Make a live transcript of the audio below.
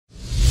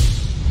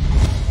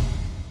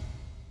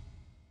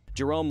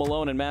Jerome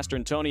Malone and Master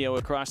Antonio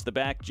across the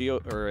back.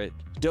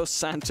 Dos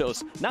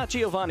Santos, not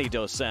Giovanni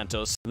Dos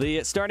Santos.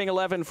 The starting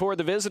 11 for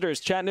the visitors,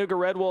 Chattanooga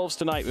Red Wolves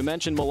tonight. We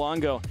mentioned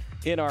Malongo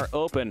in our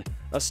open.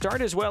 A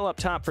start as well up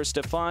top for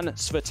Stefan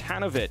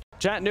Cvetanovic.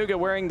 Chattanooga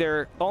wearing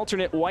their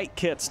alternate white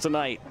kits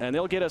tonight, and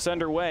they'll get us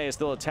underway as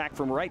they'll attack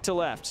from right to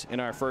left in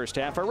our first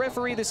half. Our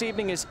referee this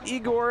evening is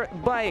Igor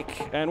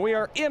Bike, and we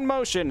are in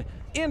motion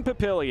in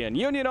Papillion.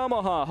 Union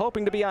Omaha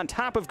hoping to be on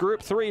top of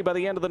Group 3 by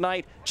the end of the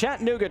night.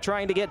 Chattanooga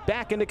trying to get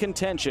back into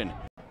contention.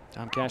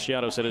 Tom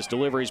Casciato said his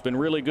delivery's been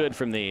really good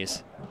from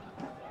these.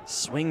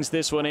 Swings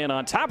this one in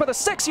on top of the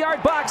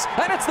 6-yard box,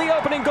 and it's the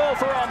opening goal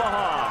for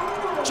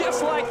Omaha.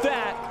 Just like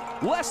that,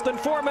 less than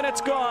 4 minutes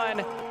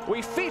gone.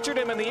 We featured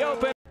him in the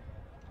open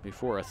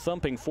before a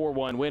thumping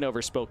 4-1 win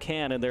over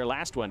Spokane in their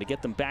last one to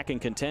get them back in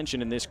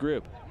contention in this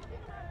group.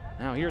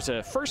 Now here's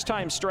a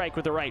first-time strike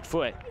with the right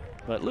foot,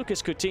 but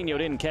Lucas Coutinho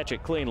didn't catch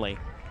it cleanly.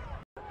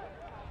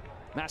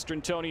 Master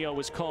Antonio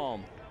was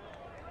calm,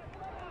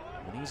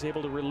 and he's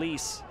able to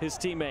release his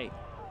teammate.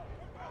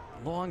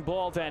 Long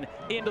ball then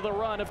into the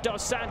run of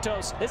Dos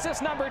Santos. Is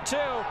this number 2?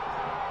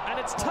 And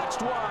it's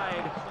touched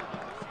wide.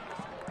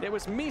 It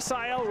was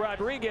Misael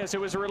Rodriguez who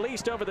was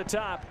released over the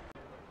top.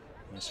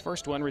 His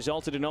first one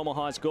resulted in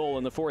Omaha's goal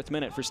in the 4th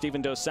minute for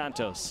Steven Dos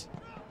Santos.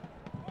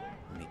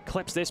 And he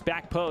clips this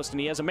back post, and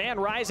he has a man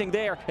rising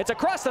there. It's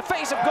across the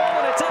face of goal,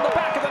 and it's in the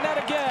back of the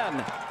net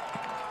again.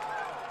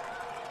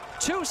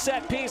 2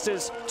 set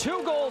pieces,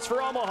 2 goals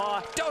for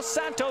Omaha. Dos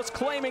Santos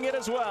claiming it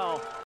as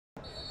well.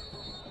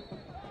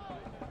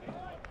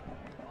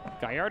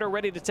 Gallardo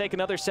ready to take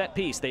another set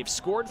piece. They've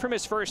scored from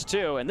his first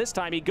 2, and this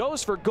time he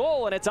goes for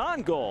goal, and it's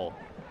on goal.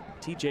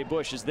 TJ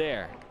Bush is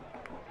there.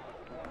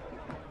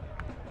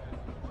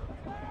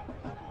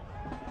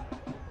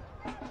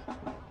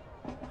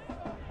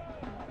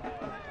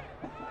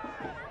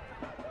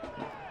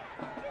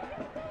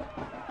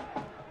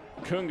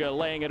 Kunga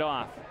laying it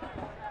off.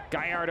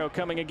 Gallardo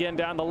coming again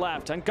down the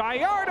left, and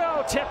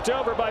Gallardo tipped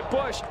over by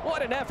Bush.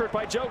 What an effort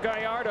by Joe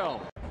Gallardo.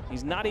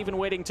 He's not even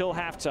waiting till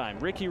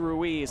halftime. Ricky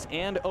Ruiz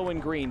and Owen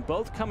Green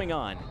both coming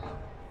on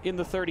in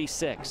the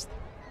 36th.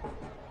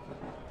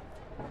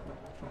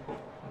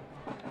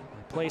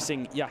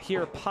 Replacing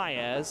Yahir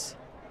Paez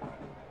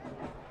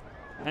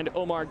and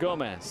Omar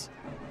Gomez.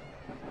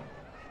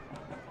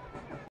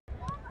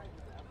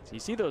 So you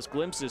see those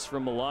glimpses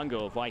from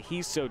Malongo of why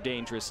he's so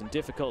dangerous and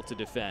difficult to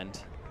defend.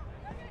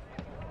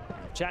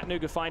 If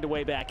Chattanooga find a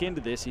way back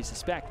into this, you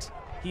suspect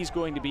he's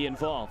going to be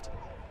involved.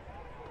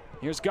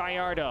 Here's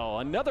Gallardo,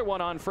 another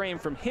one on frame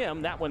from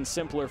him. That one's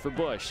simpler for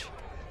Bush.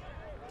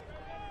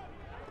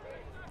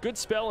 Good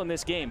spell in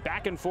this game,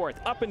 back and forth,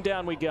 up and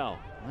down we go.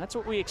 That's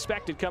what we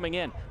expected coming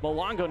in.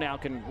 Malongo now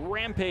can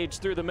rampage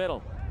through the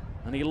middle,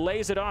 and he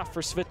lays it off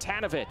for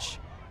Cvetanovic.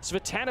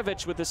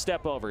 Cvetanovic with the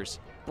step-overs,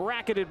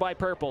 bracketed by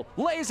Purple,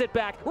 lays it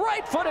back,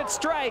 right-footed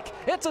strike.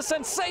 It's a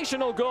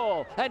sensational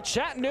goal, and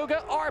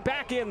Chattanooga are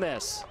back in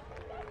this.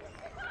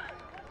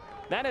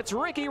 Then it's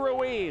Ricky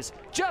Ruiz,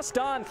 just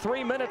on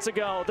 3 minutes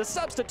ago. The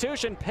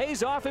substitution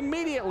pays off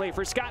immediately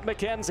for Scott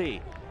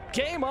McKenzie.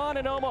 Game on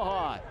in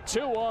Omaha,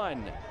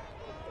 2-1.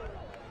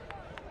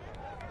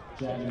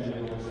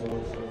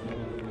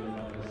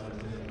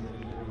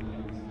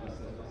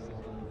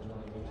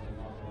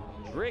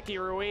 Ricky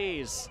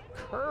Ruiz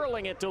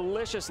curling it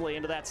deliciously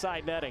into that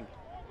side netting.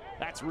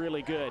 That's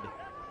really good.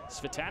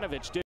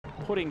 Cvetanovic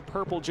putting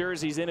purple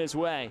jerseys in his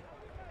way.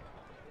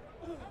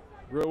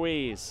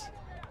 Ruiz.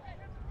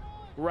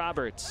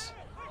 Roberts.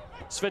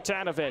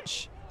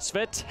 Cvetanovic.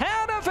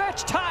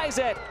 Cvetanovic ties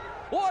it!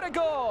 What a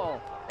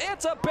goal!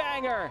 It's a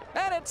banger,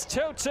 and it's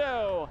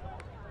 2-2.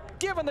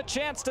 Given the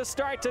chance to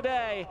start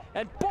today,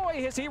 and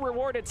boy has he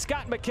rewarded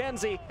Scott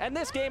McKenzie, and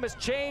this game has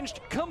changed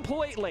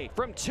completely.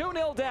 From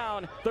 2-0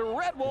 down, the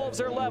Red Wolves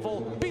are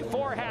level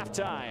before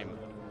halftime.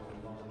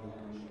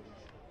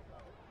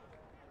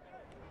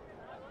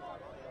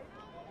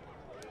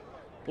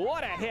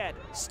 What a hit!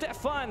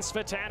 Stefan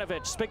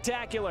Cvetanovic,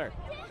 spectacular.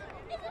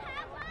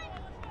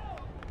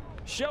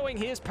 Showing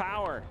his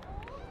power.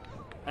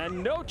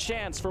 And no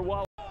chance for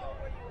Wall.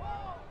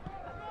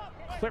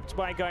 Clipped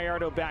by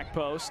Gallardo back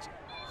post.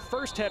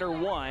 First header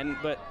won,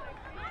 but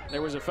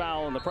there was a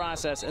foul in the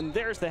process, and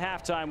there's the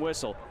halftime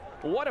whistle.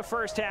 What a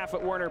first half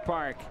at Werner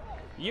Park.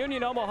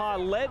 Union Omaha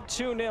led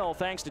 2-0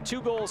 thanks to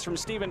 2 goals from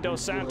Steven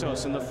Dos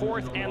Santos in the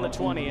 4th and the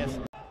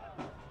 20th.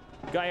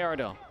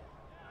 Gallardo.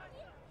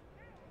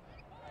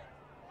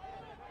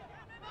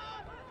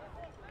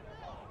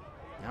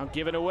 Now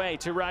given away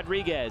to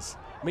Rodriguez.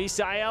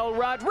 Misael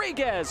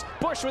Rodriguez.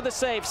 Bush with a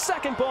save.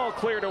 Second ball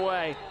cleared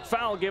away.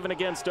 Foul given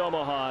against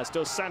Omaha as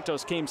Dos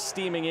Santos came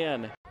steaming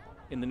in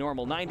the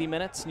normal 90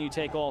 minutes, and you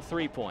take all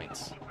 3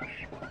 points.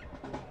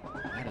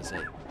 That is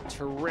a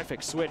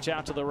terrific switch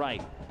out to the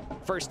right.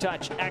 First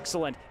touch,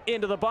 excellent.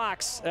 Into the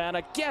box, and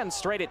again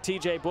straight at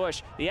TJ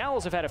Bush. The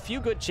Owls have had a few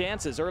good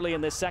chances early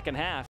in this second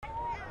half.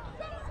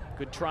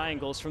 Good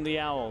triangles from the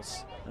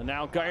Owls. And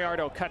now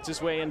Gallardo cuts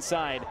his way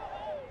inside.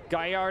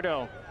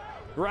 Gallardo.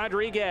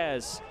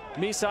 Rodriguez.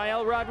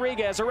 Misael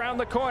Rodriguez around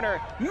the corner.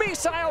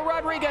 Misael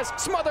Rodriguez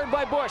smothered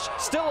by Bush.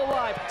 Still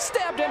alive.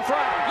 Stabbed in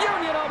front.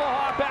 Union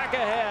Omaha back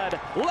ahead.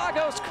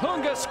 Lagos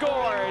Kunga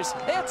scores.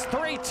 It's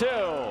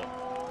 3-2.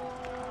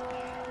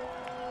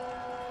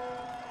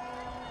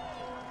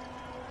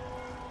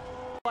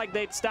 Like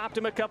they'd stopped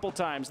him a couple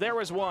times. There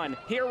was one.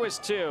 Here was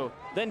two.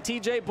 Then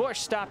TJ Bush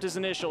stopped his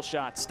initial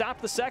shot.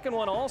 Stopped the second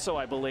one also,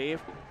 I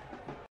believe.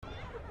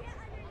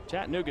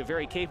 Chattanooga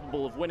very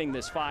capable of winning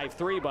this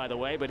 5-3, by the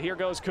way, but here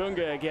goes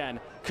Kunga again.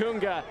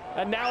 Kunga,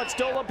 and now it's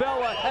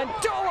Dolabella, and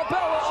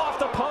Dolabella off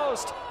the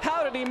post.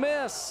 How did he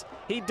miss?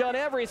 He'd done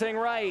everything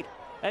right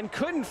and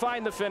couldn't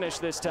find the finish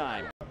this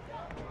time.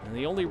 And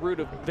the only route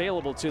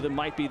available to them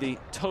might be the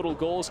total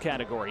goals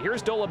category.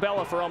 Here's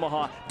Dolabella for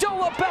Omaha.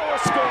 Dolabella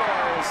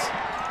scores!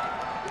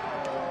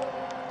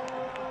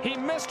 He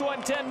missed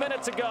one 10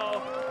 minutes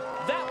ago.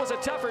 That was a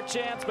tougher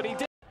chance, but he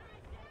did.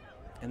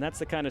 And that's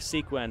the kind of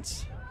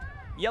sequence,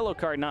 yellow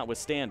card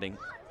notwithstanding,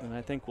 and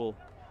I think will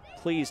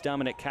please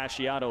Dominic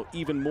Casciato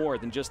even more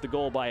than just the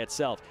goal by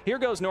itself. Here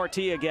goes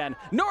Nortie again.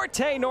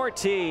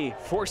 Nortie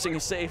forcing a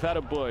save out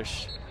of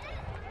Bush.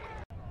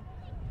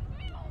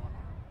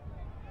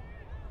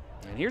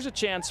 And here's a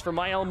chance for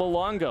Mael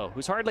Malongo,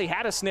 who's hardly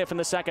had a sniff in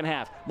the second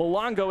half.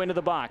 Malongo into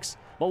the box.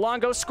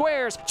 Malongo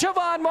squares.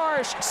 Javon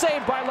Marsh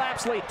saved by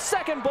Lapsley.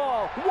 Second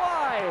ball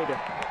wide.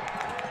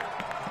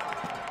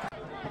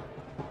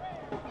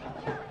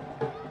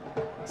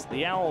 So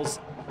the Owls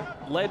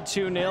led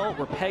 2-0.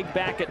 Were pegged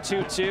back at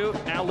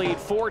 2-2. Now lead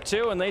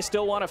 4-2, and they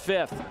still want a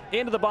fifth.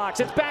 Into the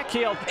box. It's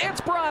backheeled.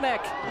 It's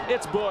Bronick.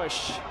 It's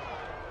Bush.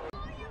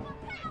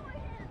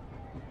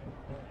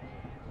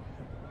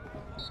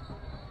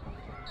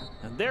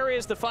 And there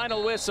is the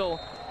final whistle,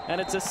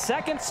 and it's a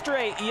second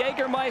straight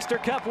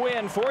Jägermeister Cup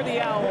win for the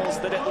Owls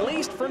that, at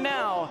least for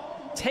now,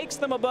 takes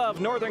them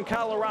above Northern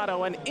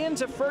Colorado and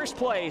into first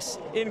place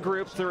in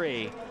Group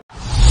 3.